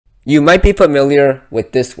You might be familiar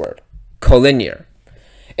with this word, collinear.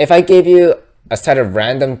 If I gave you a set of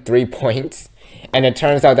random 3 points, and it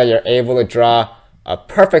turns out that you're able to draw a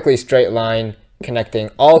perfectly straight line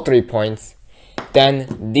connecting all 3 points,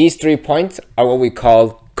 then these 3 points are what we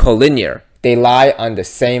call collinear. They lie on the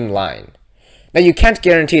same line. Now you can't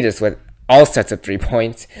guarantee this with all sets of 3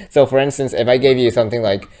 points. So for instance, if I gave you something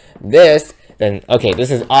like this, then okay,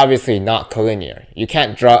 this is obviously not collinear. You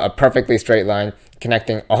can't draw a perfectly straight line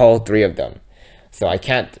connecting all 3 of them. So I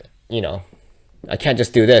can't, I can't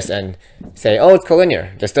just do this and say, oh, it's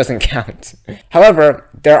collinear. This doesn't count. However,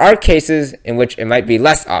 there are cases in which it might be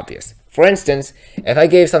less obvious. For instance, if I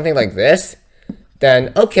gave something like this,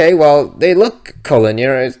 then okay, well, they look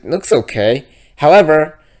collinear. It looks okay.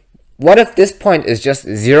 However, what if this point is just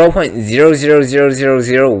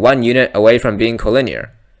 0.000001 unit away from being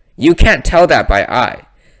collinear? You can't tell that by eye.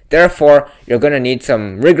 Therefore, you're going to need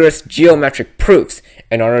some rigorous geometric proofs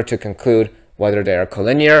in order to conclude whether they are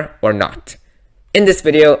collinear or not. In this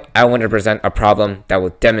video, I want to present a problem that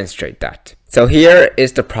will demonstrate that. So here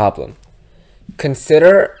is the problem.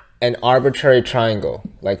 Consider an arbitrary triangle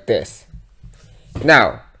like this.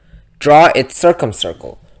 Now, draw its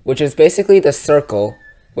circumcircle, which is basically the circle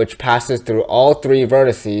which passes through all 3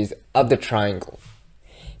 vertices of the triangle.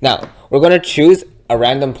 Now, we're going to choose a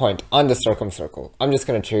random point on the circumcircle. I'm just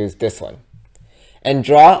going to choose this one. And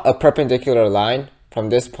draw a perpendicular line from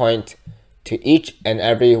this point to each and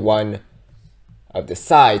every one of the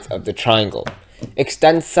sides of the triangle.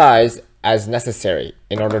 Extend sides as necessary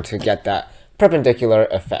in order to get that perpendicular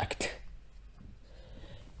effect.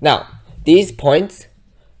 Now, these points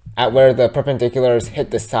at where the perpendiculars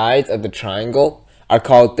hit the sides of the triangle are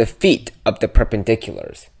called the feet of the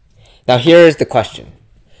perpendiculars. Now here is the question.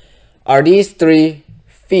 Are these 3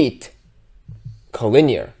 feet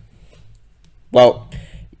collinear? Well,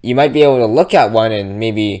 you might be able to look at one and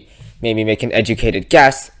maybe make an educated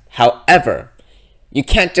guess. However, you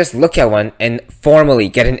can't just look at one and formally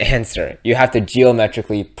get an answer. You have to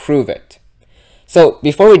geometrically prove it. So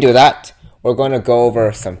before we do that, we're going to go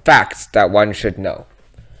over some facts that one should know.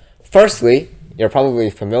 Firstly, you're probably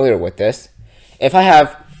familiar with this. If I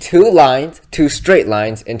have 2 straight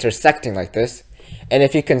lines intersecting like this, and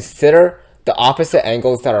if you consider the opposite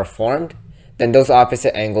angles that are formed, then those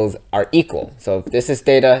opposite angles are equal. So if this is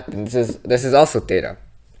theta, then this is also theta.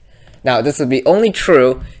 Now this would be only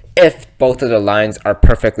true if both of the lines are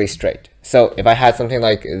perfectly straight. So if I had something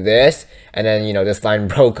like this, and then this line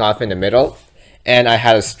broke off in the middle, and I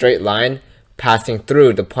had a straight line passing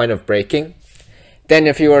through the point of breaking, then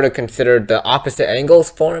if you were to consider the opposite angles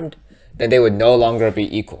formed, then they would no longer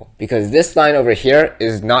be equal, because this line over here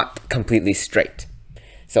is not completely straight.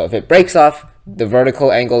 So if it breaks off, the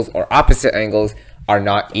vertical angles or opposite angles are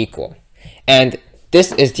not equal. And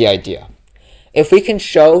this is the idea. If we can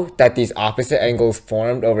show that these opposite angles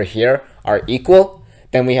formed over here are equal,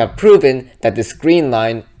 then we have proven that this green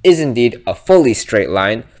line is indeed a fully straight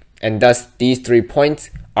line, and thus these 3 points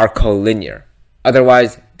are collinear.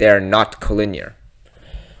 Otherwise, they are not collinear.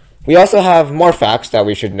 We also have more facts that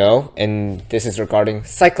we should know, and this is regarding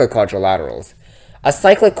cyclic quadrilaterals. A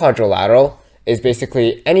cyclic quadrilateral is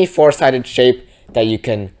basically any 4-sided shape that you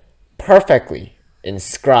can perfectly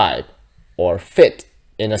inscribe or fit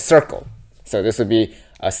in a circle. So this would be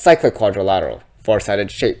a cyclic quadrilateral,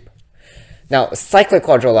 4-sided shape. Now, cyclic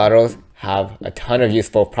quadrilaterals have a ton of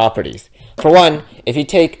useful properties. For one, if you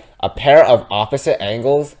take a pair of opposite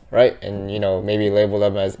angles, right, and maybe label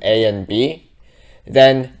them as A and B,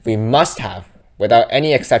 then we must have, without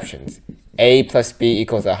any exceptions, A plus B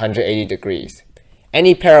equals 180 degrees.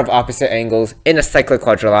 Any pair of opposite angles in a cyclic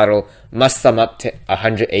quadrilateral must sum up to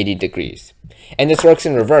 180 degrees. And this works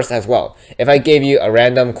in reverse as well. If I gave you a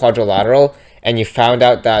random quadrilateral and you found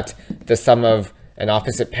out that the sum of an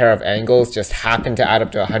opposite pair of angles just happened to add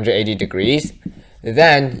up to 180 degrees,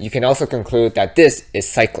 then you can also conclude that this is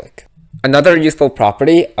cyclic. Another useful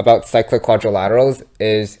property about cyclic quadrilaterals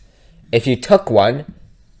is if you took one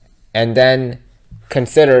and then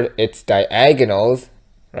considered its diagonals,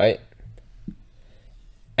 right?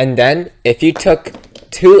 And then if you took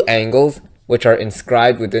 2 angles which are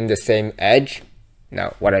inscribed within the same edge,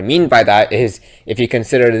 now what I mean by that is if you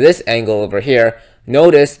consider this angle over here,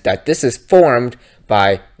 notice that this is formed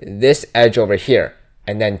by this edge over here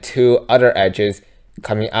and then 2 other edges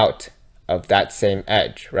coming out of that same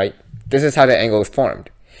edge, right? This is how the angle is formed.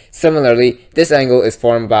 Similarly, this angle is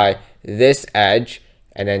formed by this edge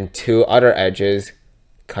and then 2 other edges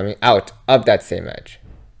coming out of that same edge.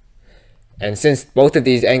 And since both of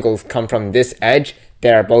these angles come from this edge,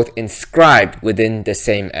 they are both inscribed within the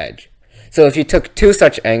same edge. So if you took 2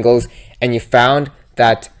 such angles and you found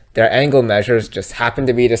that their angle measures just happen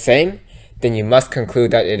to be the same, then you must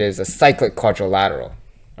conclude that it is a cyclic quadrilateral.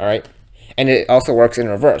 All right? And it also works in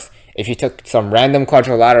reverse. If you took some random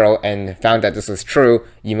quadrilateral and found that this was true,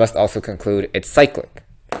 you must also conclude it's cyclic.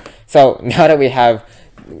 So now that we have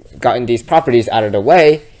gotten these properties out of the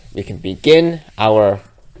way, we can begin our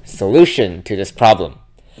solution to this problem.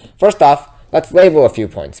 First off, let's label a few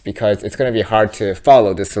points because it's going to be hard to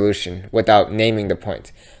follow the solution without naming the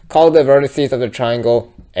points. Call the vertices of the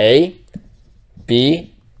triangle A,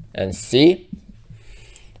 B, and C.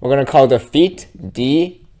 We're going to call the feet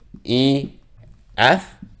D, E,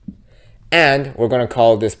 F. And we're going to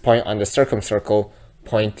call this point on the circumcircle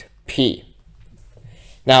point P.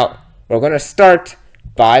 Now, we're going to start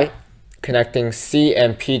by connecting C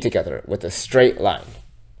and P together with a straight line.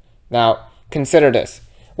 Now, consider this.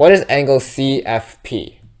 What is angle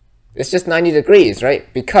CFP? It's just 90 degrees, right?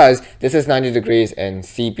 Because this is 90 degrees and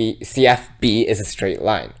CFB is a straight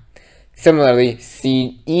line. Similarly,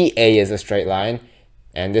 CEA is a straight line,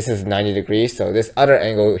 and this is 90 degrees, so this other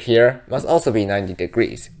angle here must also be 90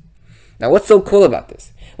 degrees. Now, what's so cool about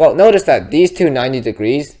this? Well, notice that these two 90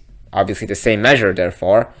 degrees, obviously the same measure,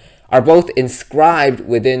 therefore, are both inscribed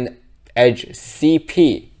within edge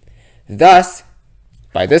CP. Thus,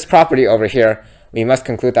 by this property over here, we must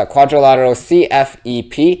conclude that quadrilateral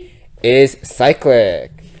CFEP is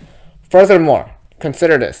cyclic. Furthermore,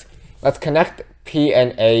 consider this. Let's connect P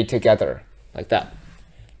and A together, like that.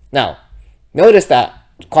 Now, notice that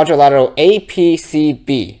quadrilateral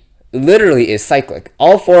APCB literally is cyclic.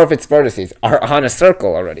 All four of its vertices are on a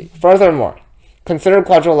circle already. Furthermore, consider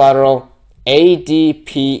quadrilateral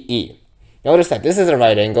ADPE. Notice that this is a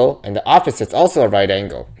right angle and the opposite is also a right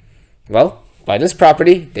angle. Well, by this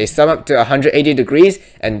property, they sum up to 180 degrees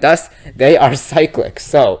and thus they are cyclic.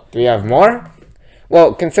 So, do we have more?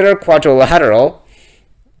 Well, consider quadrilateral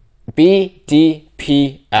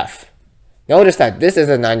BDPF. Notice that this is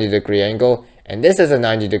a 90-degree angle and this is a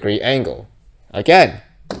 90-degree angle. Again,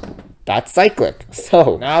 that's cyclic.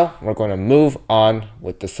 So now we're going to move on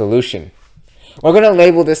with the solution. We're going to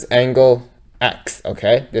label this angle X,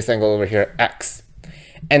 okay? This angle over here, X.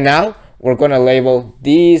 And now we're going to label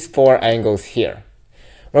these four angles here.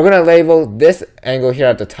 We're going to label this angle here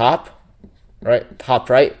at the top, right? Top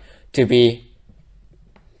right, to be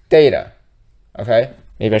theta, okay?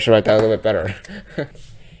 Maybe I should write that a little bit better.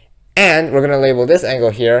 And we're going to label this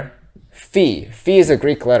angle here phi. Phi is a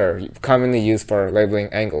Greek letter commonly used for labeling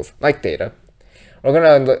angles, like theta. We're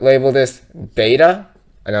going to label this beta,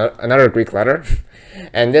 another Greek letter.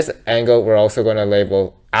 And this angle we're also going to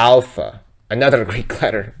label alpha, another Greek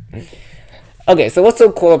letter. Okay, so what's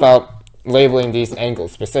so cool about labeling these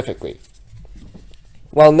angles specifically?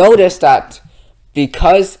 Well, notice that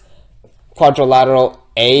because quadrilateral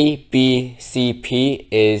ABCP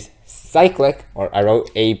is cyclic, or I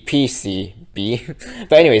wrote APCB,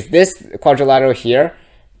 but anyways, this quadrilateral here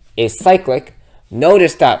is cyclic.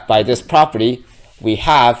 Notice that by this property, we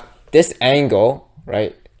have this angle,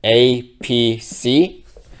 right, APC,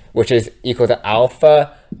 which is equal to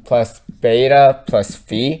alpha plus beta plus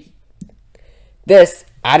phi. This,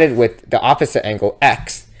 added with the opposite angle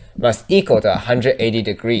x, must equal to 180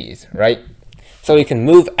 degrees, right? So we can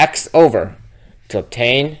move x over to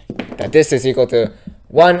obtain that this is equal to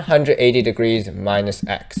 180 degrees minus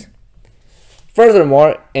x.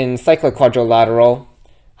 Furthermore, in cyclic quadrilateral,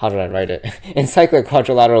 how did I write it? In cyclic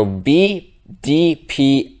quadrilateral BDPF,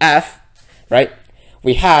 right,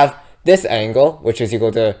 we have this angle, which is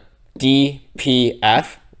equal to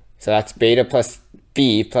DPF, so that's beta plus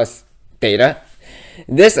phi plus theta.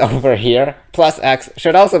 This over here, plus x,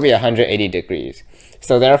 should also be 180 degrees.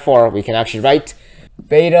 So therefore, we can actually write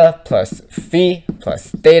beta plus phi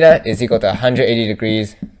plus theta is equal to 180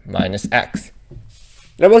 degrees minus x.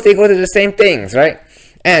 They're both equal to the same things, right?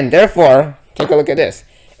 And therefore, take a look at this.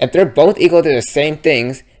 If they're both equal to the same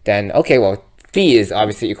things, then, okay, well, phi is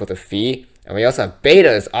obviously equal to phi, and we also have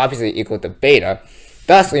beta is obviously equal to beta.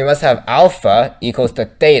 Thus, we must have alpha equals to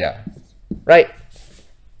theta, right?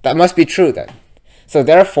 That must be true then. So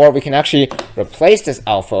therefore, we can actually replace this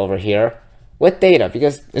alpha over here with theta,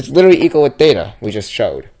 because it's literally equal with theta we just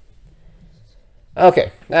showed.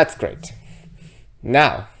 Okay, that's great.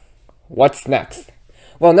 Now, what's next?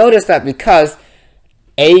 Well, notice that because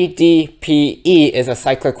ADPE is a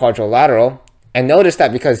cyclic quadrilateral, and notice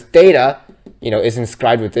that because theta, is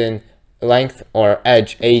inscribed within length or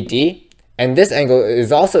edge AD, and this angle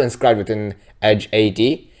is also inscribed within edge AD,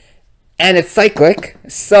 and it's cyclic,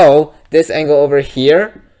 so this angle over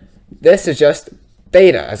here, this is just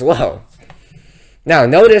theta as well. Now,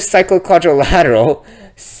 notice cyclic quadrilateral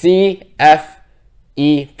CFEP.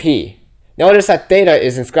 Notice that theta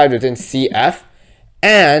is inscribed within CF,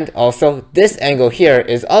 And also, this angle here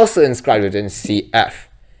is also inscribed within CF.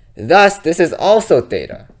 Thus, this is also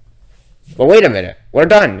theta. But wait a minute, we're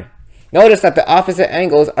done. Notice that the opposite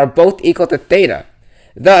angles are both equal to theta.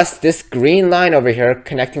 Thus, this green line over here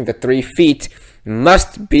connecting the 3 feet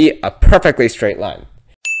must be a perfectly straight line.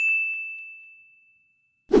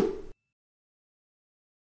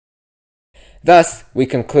 Thus, we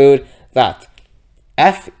conclude that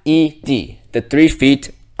FED, the 3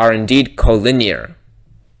 feet, are indeed collinear.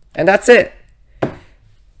 And that's it.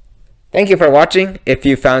 Thank you for watching. If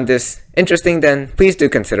you found this interesting, then please do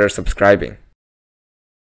consider subscribing.